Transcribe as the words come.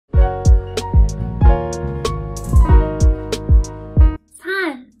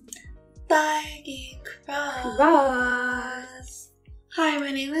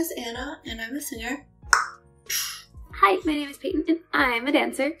my name is Anna and I'm a singer. Hi, my name is Peyton and I'm a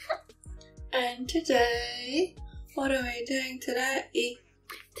dancer. And today, what are we doing today?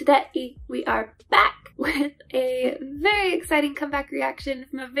 Today we are back with a very exciting comeback reaction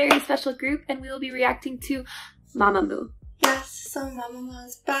from a very special group, and we will be reacting to MAMAMOO. Yes, so MAMAMOO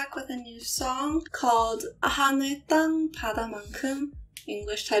is back with a new song called 하늘 땅 바다만큼.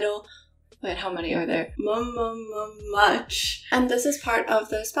 English title, wait, how many are there? mumumumuch. And this is part of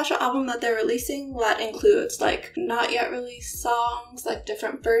the special album that they're releasing that includes like not yet released songs, like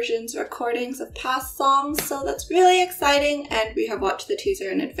different versions, recordings of past songs. So that's really exciting, and we have watched the teaser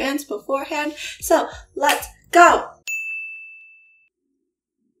in advance beforehand. So let's go!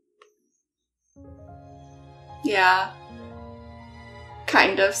 Yeah.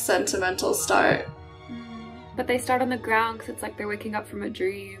 Kind of sentimental start. But they start on the ground because it's like they're waking up from a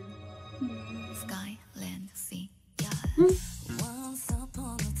dream. Sky, land, sea. Once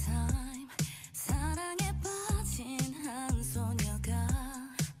upon a time, 사랑에 빠진 한 소녀가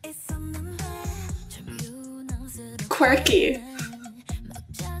있었는데 참 유난스럽게 Quirky. 막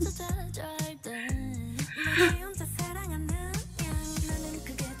짜자자잘 때 너 혼자 사랑하는 나는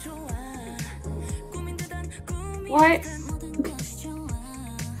그게 좋아 꾸민 듯한 꿈이 What?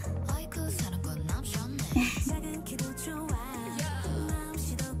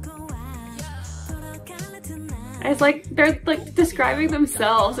 It's like they're like describing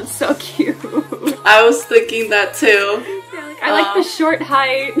themselves. It's so cute. I was thinking that too. Yeah, like, I like the short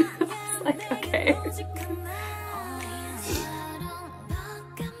height. It's like, okay.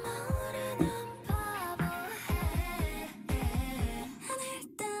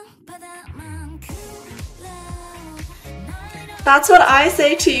 That's what I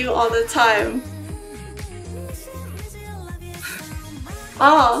say to you all the time.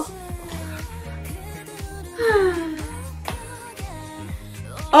 Oh.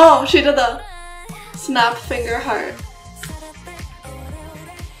 Oh, she did the snap finger heart.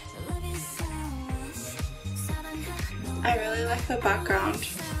 I really like the background.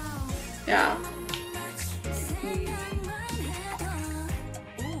 Yeah.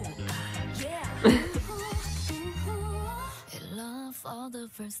 For the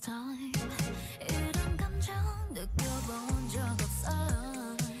first time, 이런 감정 느껴본 적 없어.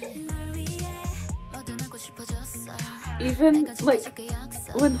 널 위해 뭐든 하고 싶어졌어. Even like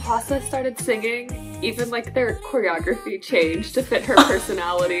when Hwasa started singing, even like their choreography changed to fit her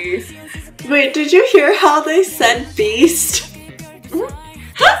personality. Wait, did you hear how they said beast?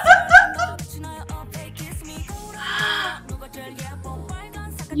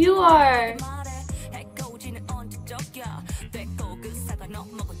 You are.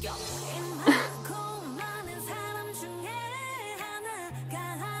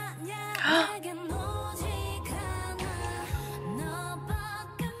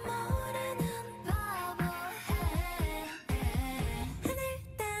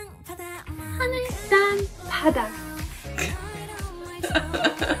 하늘, 땅, 바다.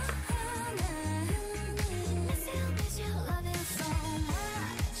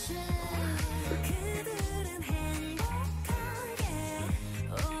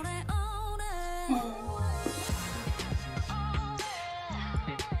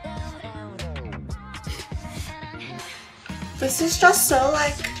 This is just so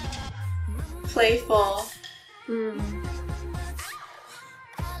like playful.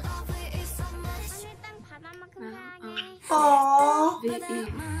 Aww,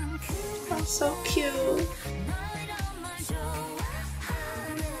 that's so cute.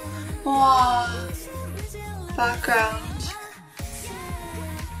 Wow, background.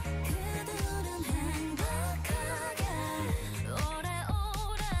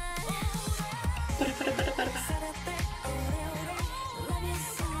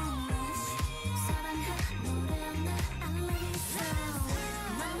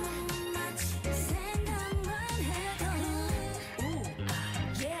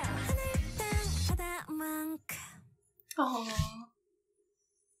 Aww.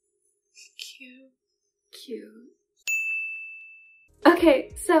 Cute. Cute.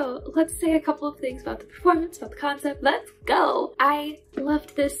 Okay, so let's say a couple of things about the performance, about the concept. Let's go! I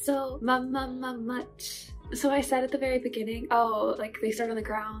loved this so much. So I said at the very beginning, oh, like they start on the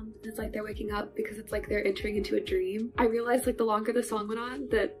ground. It's like they're waking up because it's like they're entering into a dream. I realized like the longer the song went on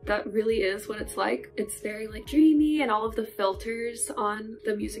that really is what it's like. It's very like dreamy, and all of the filters on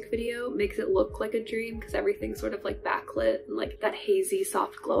the music video makes it look like a dream because everything's sort of like backlit and like that hazy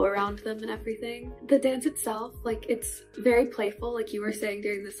soft glow around them and everything. The dance itself, like it's very playful, like you were saying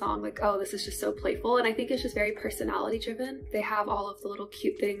during the song, like, oh, this is just so playful, and I think it's just very personality driven. They have all of the little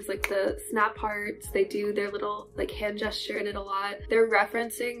cute things like the snap hearts, they do their little like hand gesture in it a lot. They're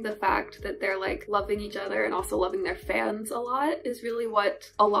referencing the fact that they're like loving each other and also loving their fans a lot is really what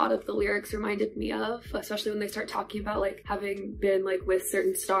a lot of the lyrics reminded me of, especially when they start talking about like having been like with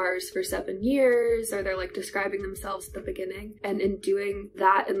certain stars for 7 years, or they're like describing themselves at the beginning. And in doing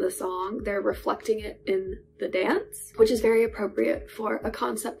that in the song, they're reflecting it in the dance, which is very appropriate for a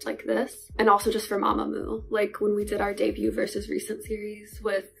concept like this, and also just for MAMAMOO. Like when we did our debut versus recent series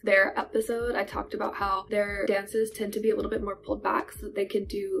with their episode, I talked about how their dances tend to be a little bit more pulled back so that they can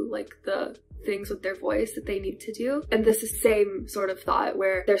do like the things with their voice that they need to do. And this is same sort of thought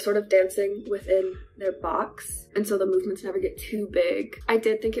where they're sort of dancing within their box, and so the movements never get too big. I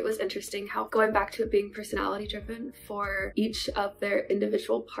did think it was interesting how, going back to it being personality driven for each of their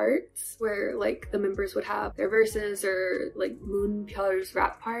individual parts, where like the members would have their verses, or like Moon Pyeol's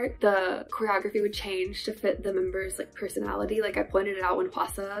rap part, the choreography would change to fit the members' like personality. Like I pointed it out when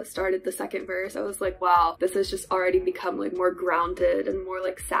Hwasa started the second verse. I was like, wow, this has just already become like more grounded and more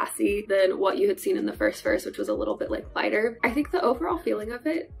like sassy than what you had seen in the first verse, which was a little bit like lighter. I think the overall feeling of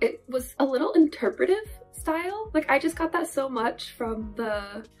it was a little interpretive style. Like I just got that so much from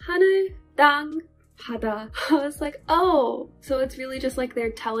the 하늘, 땅, 바다. I was like, oh, so it's really just like they're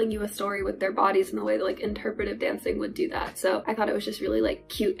telling you a story with their bodies in the way that like interpretive dancing would do that. So I thought it was just really like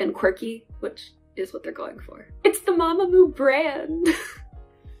cute and quirky, which is what they're going for. It's the MAMAMOO brand.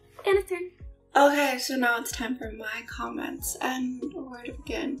 And it's turn. Okay, so now it's time for my comments, and where to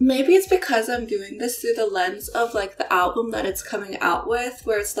begin? Maybe it's because I'm viewing this through the lens of like the album that it's coming out with,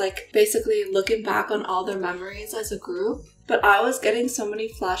 where it's like basically looking back on all their memories as a group. But I was getting so many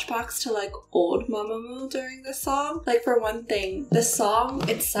flashbacks to like old MAMAMOO during this song. Like for one thing, the song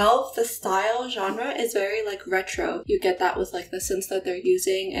itself, the style genre is very like retro. You get that with like the synths that they're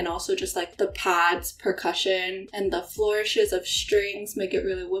using, and also just like the pads, percussion, and the flourishes of strings make it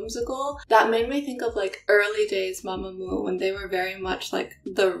really whimsical. That made me think of like early days MAMAMOO when they were very much like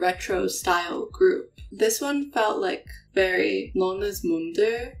the retro style group. This one felt like very 너는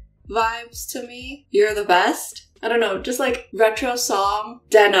뭔데 vibes to me. You're the best. I don't know, just like retro song,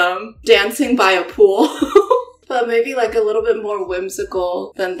 denim, dancing by a pool. But maybe like a little bit more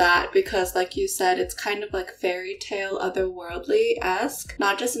whimsical than that, because like you said, it's kind of like fairy tale, otherworldly-esque.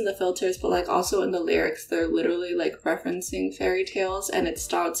 Not just in the filters, but like also in the lyrics. They're literally like referencing fairy tales, and it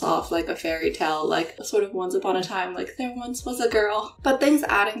starts off like a fairy tale, like sort of once upon a time, like there once was a girl. But things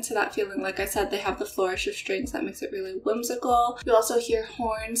adding to that feeling, like I said, they have the flourish of strings that makes it really whimsical. You also hear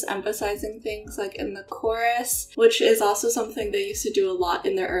horns emphasizing things like in the chorus, which is also something they used to do a lot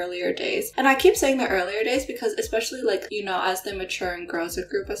in their earlier days. And I keep saying the earlier days because especially like, you know, as they mature and grow as a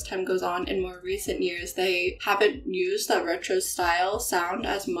group as time goes on, in more recent years, they haven't used that retro style sound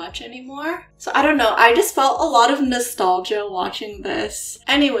as much anymore. So I don't know, I just felt a lot of nostalgia watching this.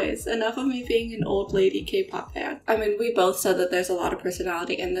 Anyways, enough of me being an old lady K-pop fan. I mean, we both said that there's a lot of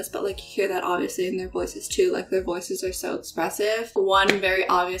personality in this, but like you hear that obviously in their voices too. Like their voices are so expressive. One very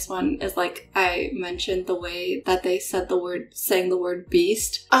obvious one is like I mentioned, the way that they sang the word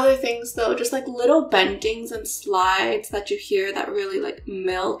beast. Other things though, just like little bendings and slides that you hear that really like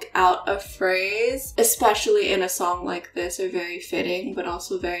milk out a phrase, especially in a song like this, are very fitting, but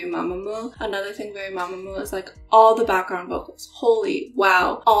also very MAMAMOO. Another thing very MAMAMOO is like all the background vocals. Holy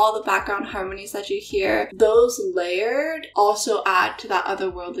wow, all the background harmonies that you hear, those layered also add to that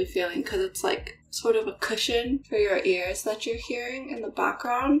otherworldly feeling, because it's like sort of a cushion for your ears that you're hearing in the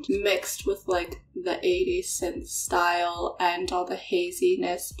background, mixed with like the 80s synth style and all the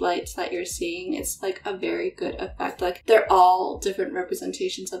haziness lights that you're seeing. It's like a very good effect. Like they're all different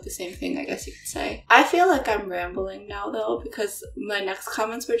representations of the same thing, I guess you could say. I feel like I'm rambling now though, because my next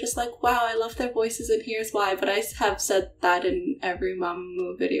comments were just like, wow, I love their voices and here's why, but I have said that in every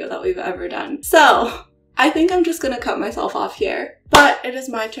MAMAMOO video that we've ever done. So I think I'm just gonna cut myself off here. But it is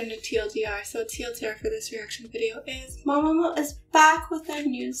my turn to TLDR. So TLDR for this reaction video is MAMAMOO is back with their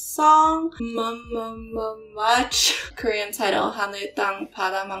new song, mumumumuch, Korean title 하늘 땅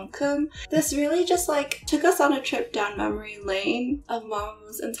바다만큼. This really just like took us on a trip down memory lane of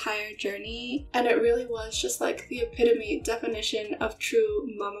MAMAMOO's entire journey, and it really was just like the epitome definition of true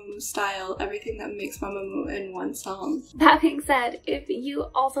MAMAMOO style, everything that makes MAMAMOO in one song. That being said, if you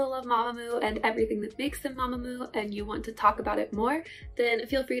also love MAMAMOO and everything that makes them MAMAMOO and you want to talk about it more, then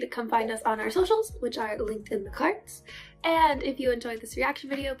feel free to come find us on our socials, which are linked in the cards. And if you enjoyed this reaction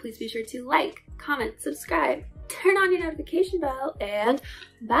video, please be sure to like, comment, subscribe, turn on your notification bell, and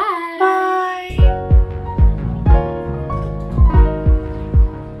bye! Bye!